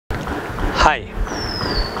Hi,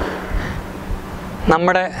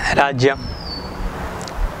 നമ്മുടെ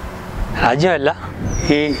രാജ്യമല്ല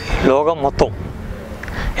ഈ ലോകം മൊത്തം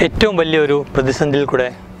ഏറ്റവും വലിയൊരു പ്രതിസന്ധിയിൽ കൂടെ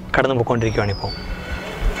കടന്നു പോയിക്കൊണ്ടിരിക്കുകയാണ് ഇപ്പോൾ.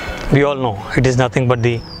 We all no it is nothing but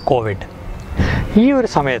the Covid. ഈ ഒരു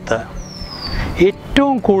സമയത്ത്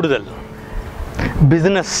ഏറ്റവും കൂടുതൽ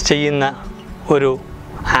ബിസിനസ് ചെയ്യുന്ന ഒരു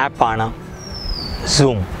ആപ്പാണ്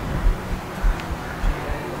സൂം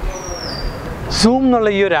എന്നുള്ള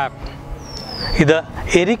ഈ ഒരു ആപ്പ്. ഇത്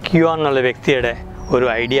എരിക് യുവാൻ എന്നുള്ള വ്യക്തിയുടെ ഒരു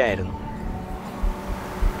ഐഡിയ ആയിരുന്നു.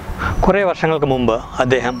 കുറേ വർഷങ്ങൾക്ക് മുമ്പ്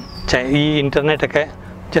അദ്ദേഹം ഈ ഇൻ്റർനെറ്റൊക്കെ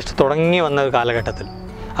ജസ്റ്റ് തുടങ്ങി വന്ന ഒരു കാലഘട്ടത്തിൽ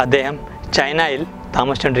അദ്ദേഹം ചൈനയിൽ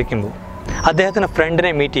താമസിച്ചുകൊണ്ടിരിക്കുമ്പോൾ അദ്ദേഹത്തിൻ്റെ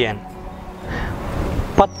ഫ്രണ്ടിനെ മീറ്റ് ചെയ്യാൻ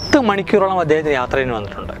 10 മണിക്കൂറോളം അദ്ദേഹത്തിന് യാത്രയിൽ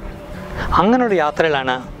വന്നിട്ടുണ്ട്. അങ്ങനെ ഒരു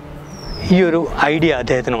യാത്രയിലാണ് ഈ ഒരു ഐഡിയ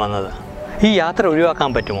അദ്ദേഹത്തിന് വന്നത്. ഈ യാത്ര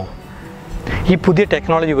ഒഴിവാക്കാൻ പറ്റുമോ, ഈ പുതിയ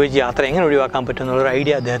ടെക്നോളജി ഉപയോഗിച്ച് യാത്ര എങ്ങനെ ഒഴിവാക്കാൻ പറ്റും എന്നുള്ളൊരു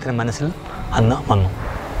ഐഡിയ അദ്ദേഹത്തിൻ്റെ മനസ്സിൽ അന്ന് വന്നു.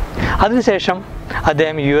 അതിനുശേഷം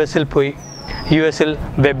അദ്ദേഹം യു എസിൽ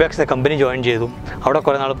വെബെക്സ് കമ്പനി ജോയിൻ ചെയ്തു. അവിടെ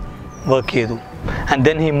കുറേ നാൾ വർക്ക് ചെയ്തു. And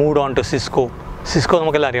then he moved on to Cisco.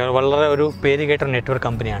 നമുക്കെല്ലാം അറിയാം, വളരെ ഒരു പേര് കേട്ട ഒരു നെറ്റ്വർക്ക്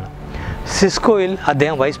കമ്പനിയാണ്. സിസ്കോയിൽ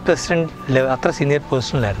അദ്ദേഹം വൈസ് പ്രസിഡൻറ്റ് അത്ര സീനിയർ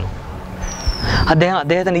പൊസിഷനിലായിരുന്നു.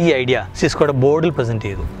 അദ്ദേഹത്തിൻ്റെ ഈ ഐഡിയ സിസ്കോയുടെ ബോർഡിൽ പ്രസൻറ്റ്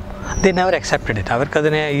ചെയ്തു. Then our accepted it.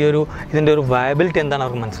 അവർക്കതിനെ ഇതിൻ്റെ ഒരു വയബിലിറ്റി എന്താണെന്ന്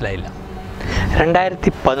അവർക്ക് മനസ്സിലായില്ല.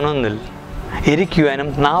 2011 എരിക് യുവാനും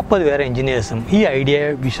 40 വേറെ എൻജിനീയേഴ്സും ഈ ഐഡിയയെ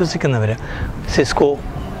വിശ്വസിക്കുന്നവർ സിസ്കോ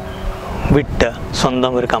വിട്ട്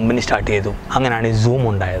സ്വന്തം ഒരു കമ്പനി സ്റ്റാർട്ട് ചെയ്തു. അങ്ങനെയാണ് ഈ സൂം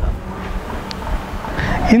ഉണ്ടായത്.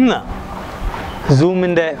 ഇന്ന്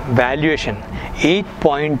സൂമിൻ്റെ വാല്യുവേഷൻ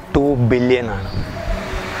 8.2 ബില്യൺ ആണ്.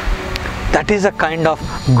 That is A kind of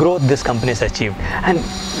growth this company has achieved. And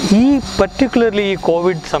particularly ഈ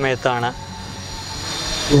കോവിഡ് സമയത്താണ്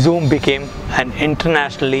zoom became an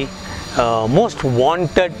internationally most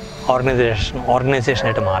wanted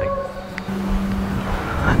ഓർഗനൈസേഷനായിട്ട് മാറി.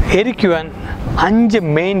 എരിക് യുവാൻ 5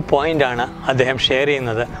 മെയിൻ പോയിൻ്റാണ് അദ്ദേഹം ഷെയർ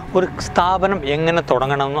ചെയ്യുന്നത്. ഒരു സ്ഥാപനം എങ്ങനെ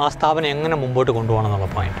തുടങ്ങണമെന്നും ആ സ്ഥാപനം എങ്ങനെ മുമ്പോട്ട് കൊണ്ടുപോകണം എന്നുള്ള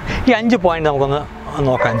പോയിൻ്റ്. ഈ 5 പോയിൻ്റ് നമുക്കൊന്ന്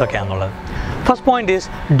നോക്കാം എന്തൊക്കെയാണെന്നുള്ളത്. First point is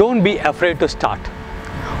don't be afraid to start.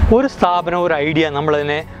 ഒരു സ്ഥാപനം, ഒരു ഐഡിയ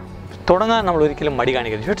നമ്മളതിനെ തുടങ്ങാൻ നമ്മൾ ഒരിക്കലും മടി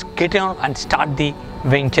കാണിക്കരുത്. Should get on and start the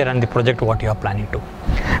venture and the project what you are planning to.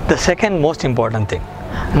 The second most important thing,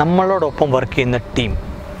 നമ്മളോടൊപ്പം വർക്ക് ചെയ്യുന്ന team.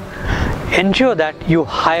 Ensure that you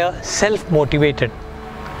higher self motivated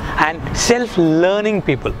and self learning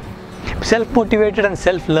people. Self motivated and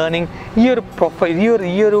self learning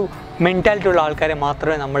ഈ ഒരു mentality ഉള്ള ആൾക്കാരെ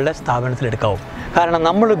മാത്രമേ നമ്മളുടെ സ്ഥാപനത്തിൽ എടുക്കാവൂ. കാരണം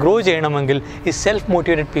നമ്മൾ ഗ്രോ ചെയ്യണമെങ്കിൽ ഈ സെൽഫ്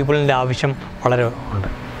മോട്ടിവേറ്റഡ് പീപ്പിളിൻ്റെ ആവശ്യം വളരെ ഉണ്ട്.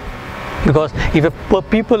 Because if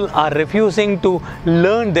people are refusing to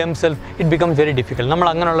learn themselves, it becomes very difficult. നമ്മൾ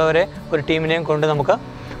അങ്ങനെയുള്ളവരെ ഒരു ടീമിനെയും കൊണ്ട് നമുക്ക്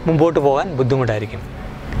മുമ്പോട്ട് പോകാൻ ബുദ്ധിമുട്ടായിരിക്കും.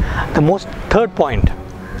 The third point,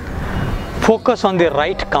 focus on the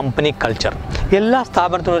right company culture. എല്ലാ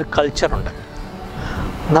സ്ഥാപനത്തിനും ഒരു കൾച്ചറുണ്ട്.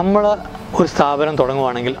 നമ്മൾ ഒരു സ്ഥാപനം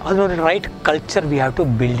തുടങ്ങുകയാണെങ്കിൽ അതിനൊരു right culture we have to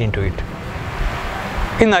build in to it.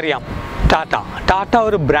 ഇന്നറിയാം Tata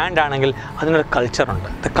ഒരു ബ്രാൻഡാണെങ്കിൽ അതിനൊരു കൾച്ചറുണ്ട്.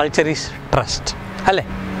 ദ കൾച്ചർ ഈസ് ട്രസ്റ്റ്, അല്ലേ?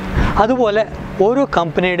 അതുപോലെ ഓരോ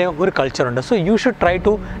കമ്പനിയുടെയും ഒരു കൾച്ചറുണ്ട്. So you should try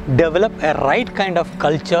to develop A right kind of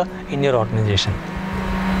culture in your organisation.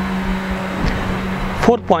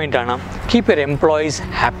 Fourth പോയിൻ്റാണ് keep your employees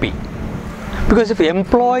happy. Because if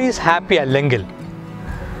employees happy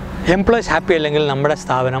അല്ലെങ്കിൽ നമ്മുടെ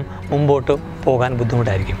സ്ഥാപനം മുമ്പോട്ട് പോകാൻ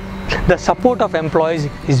ബുദ്ധിമുട്ടായിരിക്കും. The support of employees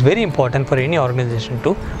is very important for any organisation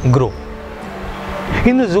to grow.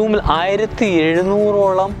 ഇന്ന് സൂമിൽ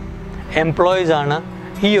 1700ഓളം എംപ്ലോയീസാണ്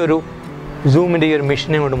ഈ ഒരു സൂമിൻ്റെ ഈ ഒരു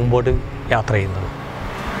മിഷനെ കൊണ്ട് മുമ്പോട്ട് യാത്ര ചെയ്യുന്നത്.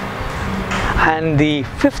 And the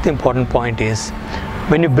fifth important point is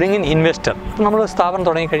when you bring in investor. നമ്മൾ സ്ഥാപനം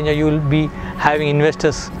തുടങ്ങിക്കഴിഞ്ഞാൽ you will be having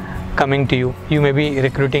investors coming to you. You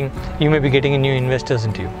may be getting new investors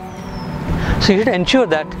into you. So you should ensure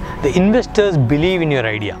that the investors believe in your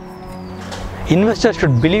idea. Investors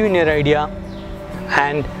should believe in your idea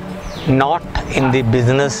and not in the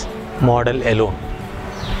business model alone.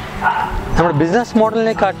 നമ്മുടെ business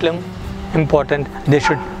മോഡലിനെക്കാട്ടിലും important, they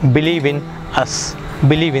should believe in us,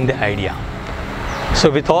 believe in the idea. So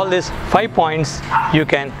with all these 5 points, you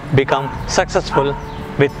can become successful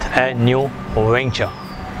with a new venture.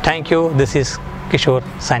 Thank you. This is Kishore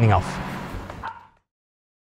signing off.